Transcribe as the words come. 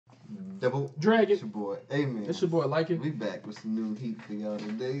Double Dragon. It's your boy, AMENZ. It's your boy, Like It. We back with some new heat for y'all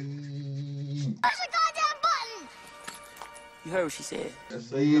today. Push the goddamn button! You heard what she said.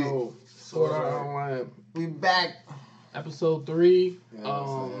 That's Yo, Sword Art Online. We back. Episode 3. You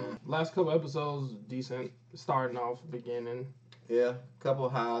know last couple episodes, decent. Starting off, beginning. Yeah, couple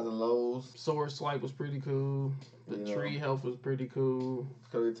highs and lows. Sword Swipe was pretty cool. The tree health was pretty cool.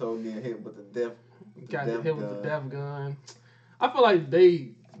 Kirito getting hit with the death. Got hit with the death gun. I feel like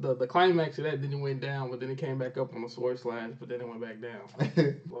the climax of that didn't went down, but then it came back up on the sword slash, but then it went back down.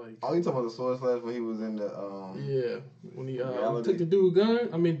 Like, oh, you talking about the sword slash when he was in the when he took the dude's gun.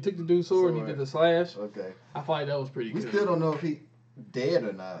 I mean, took the dude's sword and he did the slash. Okay. I feel like that was pretty good. We still don't know if he dead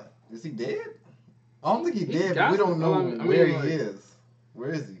or not. Is he dead? I don't think he's dead, but we don't know where he is.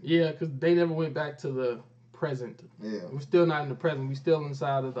 Where is he? Yeah, because they never went back to the present. Yeah. We're still not in the present. We're still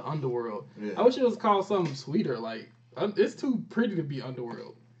inside of the underworld. Yeah. I wish it was called something sweeter. Like, it's too pretty to be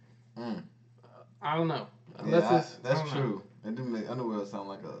underworld. I don't know. Unless that's true. It didn't make underworld sound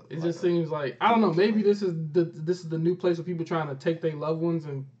like a. It just seems like, I don't know. Maybe this is the new place where people trying to take their loved ones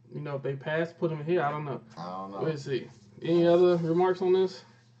and, you know, if they pass, put them here. I don't know. Let's see. Any other remarks on this?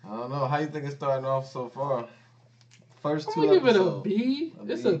 I don't know. How you think it's starting off so far? First two episodes. I give it a B.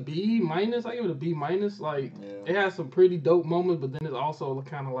 It's a B minus. I give it a B minus. Like, it has some pretty dope moments, but then it's also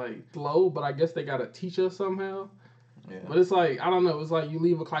kind of like slow. But I guess they gotta teach us somehow. Yeah. But it's like, I don't know. It's like you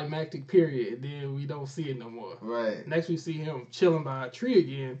leave a climactic period, then we don't see it no more. Right. Next we see him chilling by a tree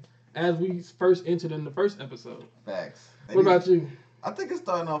again, as we first entered in the first episode. Facts. What about you? I think it's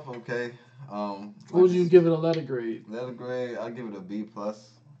starting off okay. What would you give it a letter grade? Letter grade, I'll give it a B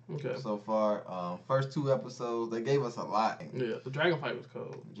plus. Okay. So far, first 2 episodes, they gave us a lot. Yeah, the dragon fight was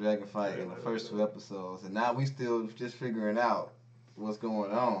cool. The dragon fight in the first 2 episodes, and now we still just figuring out what's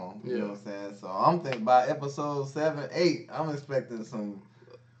going on. You know what I'm saying? So I'm thinking by episode 7, 8, I'm expecting some.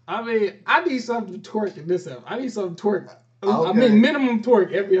 I mean, I need something to twerk in this episode. I need something to twerk. Okay. I mean, minimum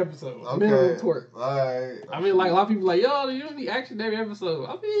twerk every episode. Okay. Minimum twerk. All right. I mean, like, a lot of people like, yo, you don't need action every episode.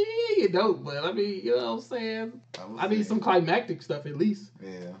 I mean, yeah, you don't, but I mean, you know what I'm saying? I need some climactic stuff at least.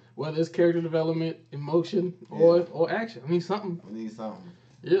 Yeah. Whether it's character development, emotion, or action. I need something. We need something.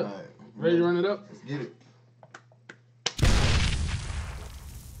 Yeah. All right. Ready to run it up? Let's get it.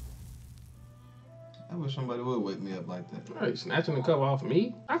 I wish somebody would wake me up like that. All right, snatching the cover off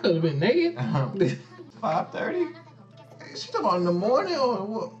me? I could have been naked. 5:30? She talking about in the morning or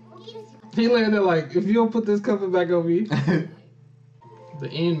what? He laying there like, if you don't put this cover back over you. The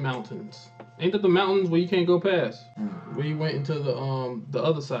end mountains. Ain't that the mountains where you can't go past? Where you went into the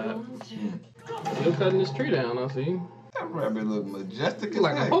other side. Still cutting this tree down, I see. That rabbit look majestic as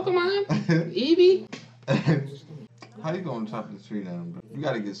like heck. A Pokemon? Eevee? How you gonna chop this tree down, bro? You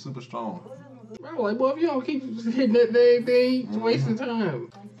gotta get super strong. Bro, like, boy, if you don't keep hitting that dang thing, you're wasting time.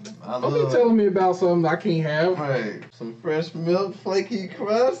 Don't be telling me about something I can't have. Right. Some fresh milk, flaky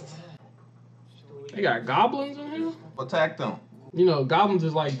crust. They got goblins in here? Attack them. You know, goblins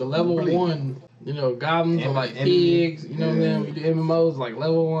is like the level 1. You know, goblins are like pigs. You know what I mean? We do MMOs like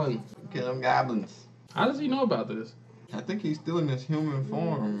level 1. Kill them goblins. How does he know about this? I think he's still in his human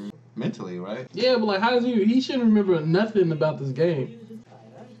form mentally, right? Yeah, but like, how does he shouldn't remember nothing about this game.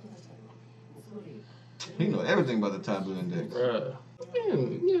 He know everything about the taboo index. Bruh.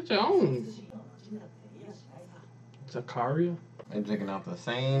 Man, you got your own. Zakaria? They drinking out the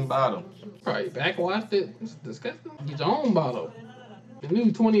same bottle. Probably backwashed it. It's disgusting. Get your own bottle. The new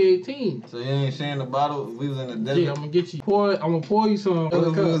 2018. So you ain't sharing the bottle? We was in the desert. Yeah, I'm gonna get you. I'm gonna pour you some. What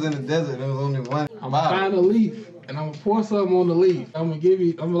if we was in the desert? There was only one bottle. I'm gonna find a leaf. And I'm gonna pour something on the leaf. I'm gonna give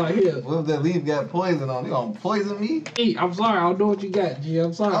you. I'm like, here. What if that leaf got poison on it? You gonna poison me? Hey, I'm sorry. I don't know what you got, G.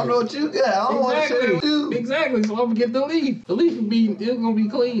 I'm sorry. I don't know what you got. I don't want to share with you. Exactly. So I'm gonna get the leaf. The leaf it's gonna be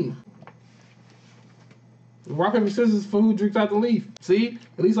clean. Rock, paper, scissors for who drinks out the leaf. See?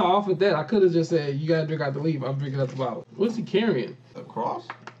 At least I offered that. I could have just said, you gotta drink out the leaf. I'm drinking out the bottle. What's he carrying? A cross?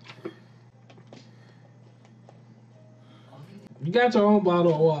 You got your own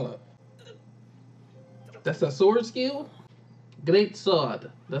bottle of water. That's a sword skill? Great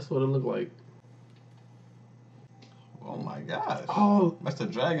sword. That's what it looked like. Oh my gosh. Oh. That's the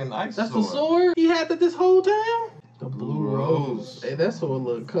dragon ice sword. That's the sword? He had that this whole time? The blue rose. Hey, that sword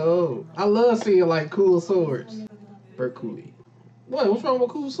look cool. I love seeing like cool swords. Berkuli. What's wrong with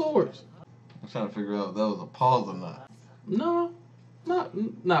cool swords? I'm trying to figure out if that was a pause or not. No.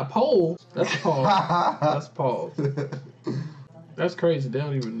 Not pole. That's pause. That's pause. That's crazy. They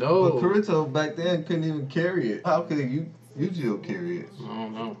don't even know. But Kirito back then couldn't even carry it. How could Eugeo carry it? I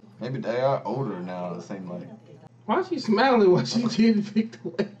don't know. Maybe they are older now. It seems like. Why is she smiling while she didn't pick the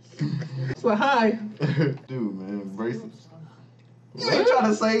way? It's like, hi. Dude, man, embrace it. You ain't trying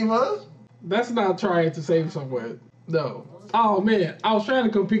to save us. That's not trying to save somewhere. No. Oh man, I was trying to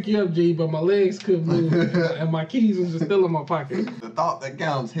come pick you up, G, but my legs couldn't move and my keys was just still in my pocket. The thought that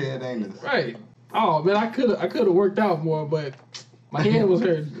counts, head ain't it? Right. Oh man, I could have worked out more, but my hand was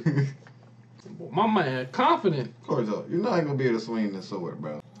hurting. My man, confident. Of course, though. You're not gonna be able to swing this sword,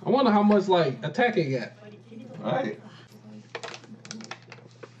 bro. I wonder how much like attack it got. Right.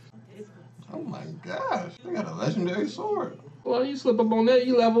 Oh my gosh, they got a legendary sword. Well, you slip up on that,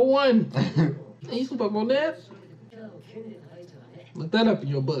 you level 1. You slip up on that. Look that up in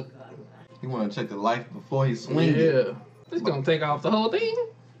your book. You want to check the life before he swings. Yeah. It's gonna take off the whole thing.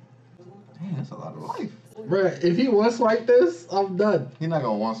 Damn, that's a lot of life. Bruh, if he one swipe this, I'm done. He's not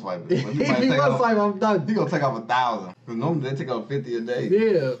gonna one swipe it. If he one swipe, I'm done. He gonna take off 1,000. Cause normally they take off 50 a day.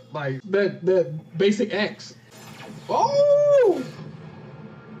 Yeah, like that basic X. Oh!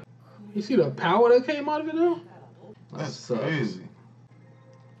 You see the power that came out of it though? That's crazy.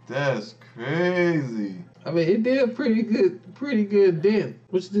 That's crazy. I mean, it did pretty good dent.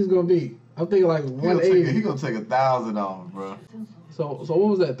 What's this gonna be? I'm thinking like 180. He gonna take 1,000 off, bro. So what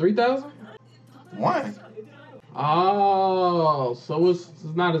was that? 3,000? One. Oh, so it's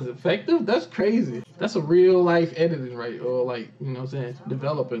not as effective? That's crazy. That's a real life editing, right? Or like, you know what I'm saying?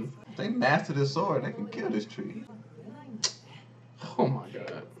 Developing. If they master this sword, they can kill this tree. Oh my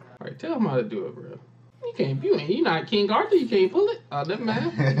god. Alright, tell him how to do it, bro. You not King Arthur, you can't pull it. Oh, that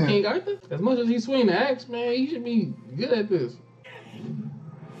man. King Arthur. As much as he swing the axe, man, he should be good at this.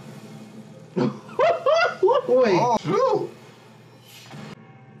 Wait. Oh, shoot.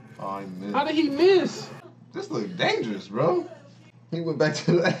 Oh, he missed. How did he miss? This look dangerous, bro. He went back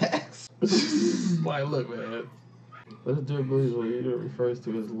to the axe. Like, look, man. Let's durability is what it refers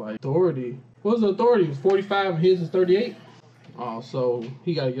to as like authority. What's the authority? It was 45 and his is 38. Oh, so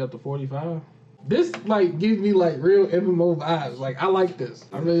he gotta get up to 45. This like gives me like real MMO vibes. Like I like this.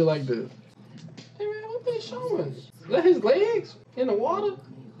 I really like this. Hey man, what they showing? Is that his legs in the water?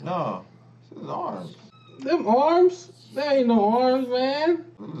 No, it's his arms. Them arms? There ain't no arms, man.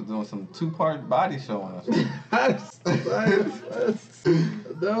 We was doing some 2-part body showing us.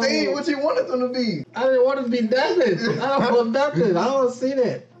 No. Hey, what you wanted them to be? I didn't want it to be nothing. I don't want nothing. I don't see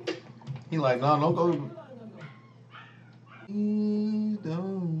that. He like, no, don't go.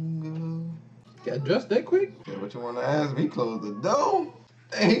 Don't go. Got dressed that quick? Yeah, what you want to ask me? Close the door.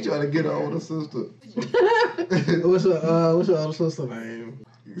 They ain't trying to get her older sister. What's your older sister name?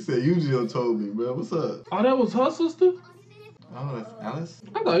 You said Eugeo told me, man. What's up? Oh, that was her sister? Oh, that's Alice?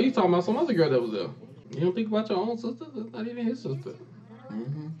 I thought you were talking about some other girl that was there. You don't think about your own sister? That's not even his sister.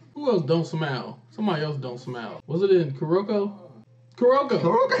 Mm-hmm. Who else don't smile? Somebody else don't smile. Was it in Kirito? Kirito.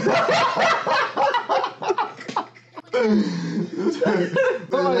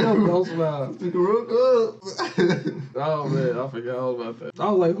 Somebody else don't smile. Kirito. Oh man, I forgot all about that. I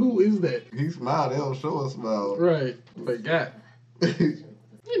was like, who is that? He smiled. They don't show a smile. Right. Forgot.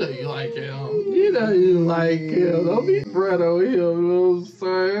 You know you like him. You know you like him. Don't be Fred over here, you know what I'm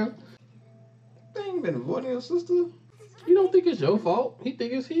saying? They ain't been avoiding your sister. You don't think it's your fault. He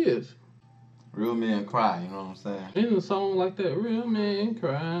think it's his. Real men cry, you know what I'm saying? In a song like that, real man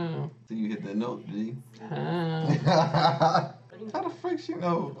cry. So you hit that note, G. How the frick she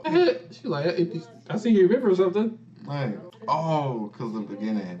know? She like, I see you river or something. Like, oh, because of the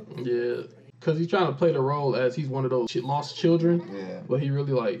beginning. Yeah. Because he's trying to play the role as he's one of those lost children. Yeah. But he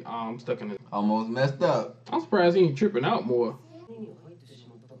really like, oh, I'm stuck in it. Almost messed up. I'm surprised he ain't tripping out more.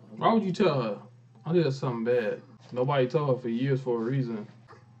 Why would you tell her? I did something bad. Nobody told her for years for a reason.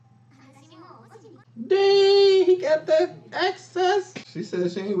 Dang, he got that access. She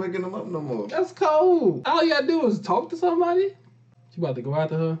said she ain't waking him up no more. That's cold. All you gotta do is talk to somebody. She about to go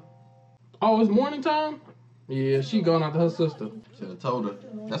after her. Oh, it's morning time? Yeah, she going after her sister. Should have told her.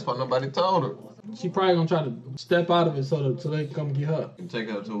 That's why nobody told her. She probably gonna try to step out of it so they can come get her. And take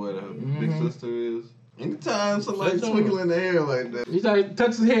her to where her big sister is. Anytime somebody twinkling the hair like that. He's like,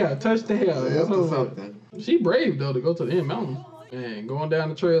 touch his hair, touch the hair. That's something. She brave though to go to the end mountains. Man, going down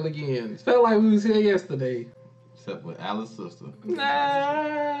the trail again. It felt like we was here yesterday. Except with Alice's sister.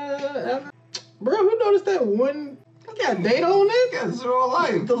 Nah. Bro, who noticed that one? He got data on that? He got 0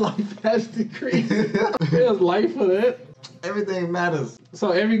 life. The life has decreased. There's life for that. Everything matters.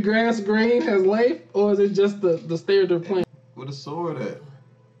 So every grass grain has life? Or is it just the state of the plant? With a sword at?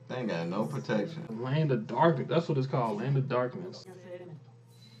 They ain't got no protection. Land of darkness. That's what it's called. Land of darkness.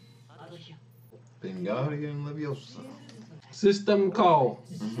 Wingardium Leviosa. System call.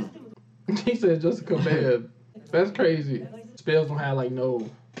 He said just a command. That's crazy. Spells don't have like no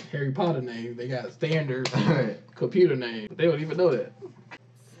Harry Potter name. They got standard computer name. They don't even know that.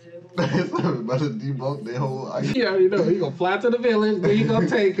 It's about to debunk their whole idea. He already know. He gonna fly to the village. Then he gonna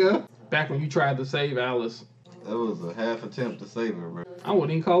take her. back when you tried to save Alice. That was a half attempt to save her, bro. I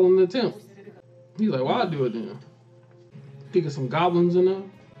wouldn't even call it an attempt. He's like, why do it then? Think of some goblins in there.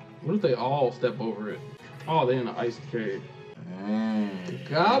 What if they all step over it? Oh, they're in the ice cave.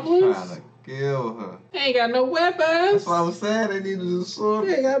 Goblins? Trying to kill her. They ain't got no weapons. That's why I was saying they needed a sword.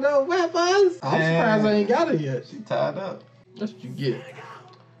 They ain't got no weapons. I'm surprised I ain't got it yet. She tied up. That's what you get.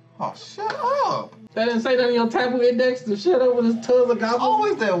 Oh, shut up. That didn't say that on your taboo index to shut up with his tons of goblins.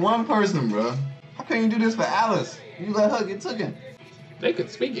 Always that one person, bro. How can you do this for Alice? You let her get taken. They could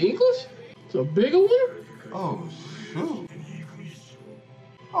speak English? It's a bigger one? Oh, shoot.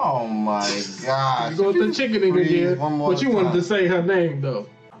 Oh, my gosh. You go with the chicken in again. But you time. wanted to say her name, though.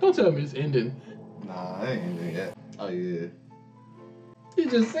 Don't tell me it's ending. Nah, it ain't ending yet. Oh, yeah. You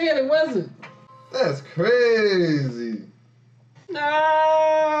just said it wasn't. That's crazy.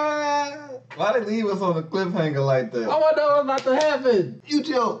 Nah. Why they leave us on a cliffhanger like that? I want to know what's about to happen.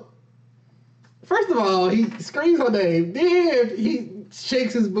 Eugeo. First of all, he screams her name. Then he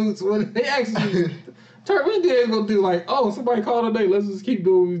shakes his boots when they actually... What they gonna do? Like, oh, somebody called her name. Let's just keep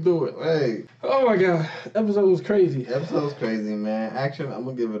doing what we're doing. Hey. Oh my god, episode was crazy. Episode's crazy, man. Action, I'm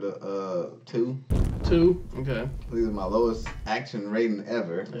gonna give it a 2. 2. Okay. These are my lowest action rating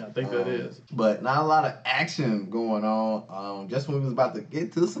ever. Yeah, I think that is. But not a lot of action going on. Just when we was about to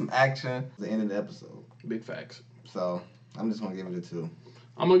get to some action, the end of the episode. Big facts. So I'm just gonna give it a 2.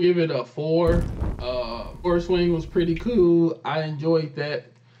 I'm gonna give it a 4. First swing was pretty cool. I enjoyed that.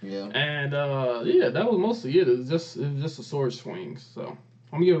 Yeah. And yeah, that was mostly it. It was just a sword swing. So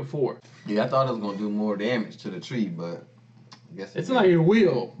I'm gonna give it a 4. Yeah, I thought it was gonna do more damage to the tree, but I guess it's like it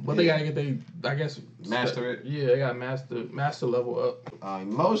will, but they gotta get I guess master it. Yeah, they got master level up.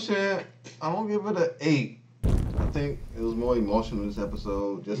 Emotion, I'm gonna give it an 8. I think it was more emotional this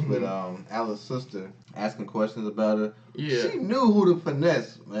episode, just with Alice's sister asking questions about her. Yeah. She knew who to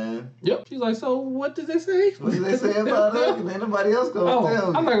finesse, man. Yep. She's like, so what did they say? What did they say about her? Ain't nobody else gonna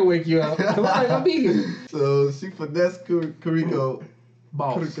tell me. I'm not gonna wake you up. I'm not gonna be here. So she finessed Kirito.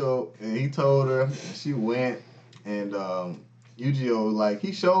 Boss. Kirito, and he told her, and she went, and Eugeo, like,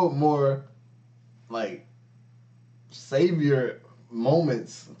 he showed more, like, savior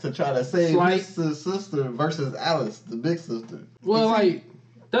moments to try to save his sister versus Alice, the big sister. Well, like,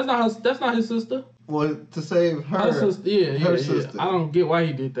 that's not his sister. Well, to save her sister. I don't get why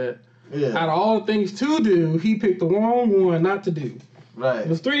he did that. Yeah. Out of all the things to do, he picked the wrong one not to do. Right. It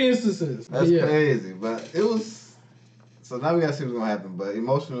was 3 instances. That's crazy, but it was. So now we gotta see what's gonna happen. But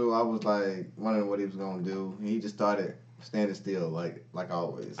emotional, I was like wondering what he was gonna do. And he just started standing still, like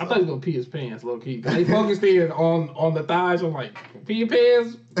always. So. I thought he was gonna pee his pants, low key. They focused in on the thighs. I'm like, pee your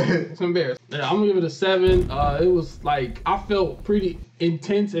pants? It's embarrassing. Yeah, I'm gonna give it a 7. It was like I felt pretty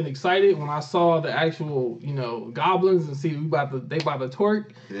intense and excited when I saw the actual, goblins and see they about to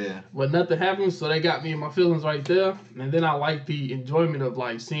twerk. Yeah. But nothing happened, so they got me in my feelings right there. And then I like the enjoyment of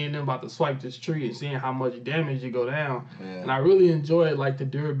like seeing them about to swipe this tree and seeing how much damage you go down. Yeah. And I really enjoyed like the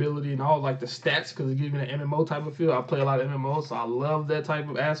durability and all like the stats because it gives me an MMO type of feel. I play a lot of MMOs, so I love that type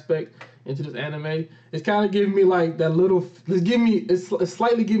of aspect into this anime. It's kind of giving me like that little. It's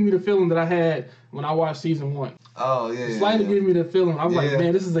slightly giving me the feeling that I had when I watched season 1. Oh yeah. Slightly giving me the feeling. I'm like,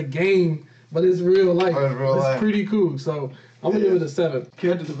 man, this is a game, but it's real life. It's pretty cool. So I'm gonna give it a 7.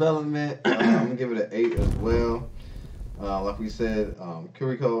 Character development, I'm gonna give it an 8 as well. Like we said,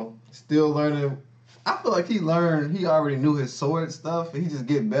 Kirito still learning. I feel like he already knew his sword stuff, and he just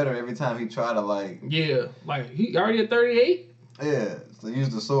get better every time he try to like. Yeah, like he already at 38. Yeah, so use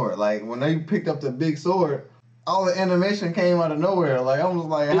the sword. Like when they picked up the big sword, all the animation came out of nowhere. Like I was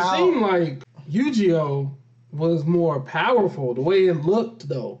like, it seemed like Eugeo was more powerful the way it looked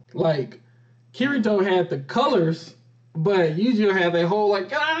though. Like Kirito had the colors, but Eugeo had that whole like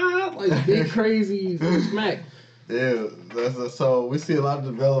big crazy smack. Yeah, so we see a lot of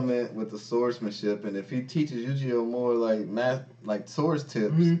development with the swordsmanship, and if he teaches Eugeo more like swords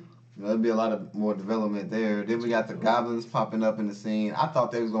tips, there'll be a lot of more development there. Then we got the goblins popping up in the scene. I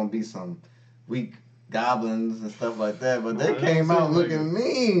thought there was gonna be some weak goblins and stuff like that, but they came out looking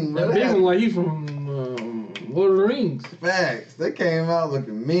mean. That big one like he's from Lord of the Rings. Facts. They came out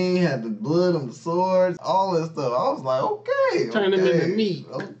looking mean, had the blood on the swords, all that stuff. I was like, okay. Turn them into meat.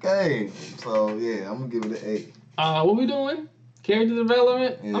 Okay. So yeah, I'm gonna give it an 8. What we doing? Character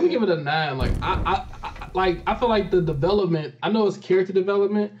development? Yeah. I'm gonna give it a 9. Like I feel like the development. I know it's character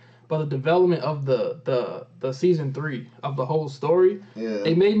development, but the development of the season 3 of the whole story,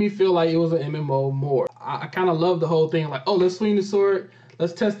 it made me feel like it was an MMO more. I kind of love the whole thing. Like, oh, let's swing the sword.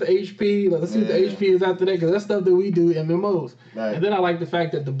 Let's test the HP. Let's see what the HP is after that, because that's stuff that we do in MMOs. Right. And then I like the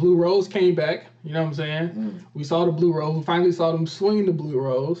fact that the blue rose came back. You know what I'm saying? We saw the blue rose. We finally saw them swing the blue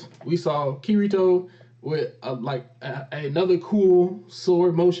rose. We saw Kirito with another cool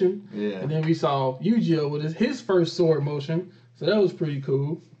sword motion. Yeah. And then we saw Eugeo with his first sword motion. So that was pretty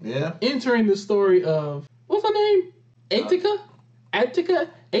cool. Yeah. Entering the story of, what's her name? Attica?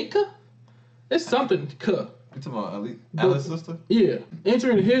 It's something. You talking about Alice's sister? Yeah.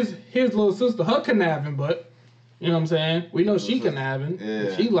 Entering his little sister, her conniving, but you know what I'm saying? We know she conniving.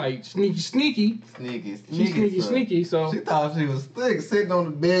 Yeah. She like sneaky. Sneaky. So she thought she was thick, sitting on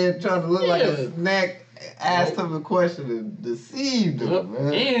the bed trying to look like a snack. Asked him a question and deceived him,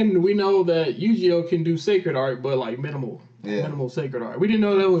 man. And we know that Eugeo can do sacred art, but like minimal sacred art. We didn't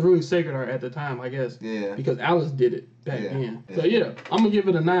know that was really sacred art at the time, I guess. Yeah. Because Alice did it back then. So yeah, I'm gonna give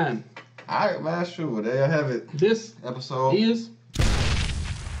it a 9. Alright, man, sure. There you have it. This episode is.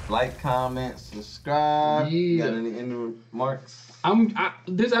 Like, comment, subscribe. Yeah. Got any remarks?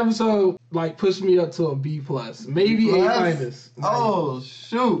 This episode like pushed me up to a B+, maybe A-. Oh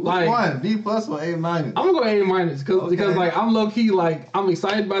shoot! Which one? B+ or A-? I'm gonna go A- because like I'm low key like I'm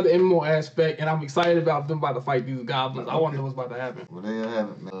excited about the MMO aspect and I'm excited about them about to fight these goblins. I want to know what's about to happen. Well, there you have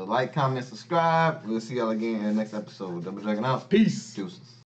it, man. Like, comment, subscribe. We'll see y'all again in the next episode. Double Dragon out. Peace. Deuces.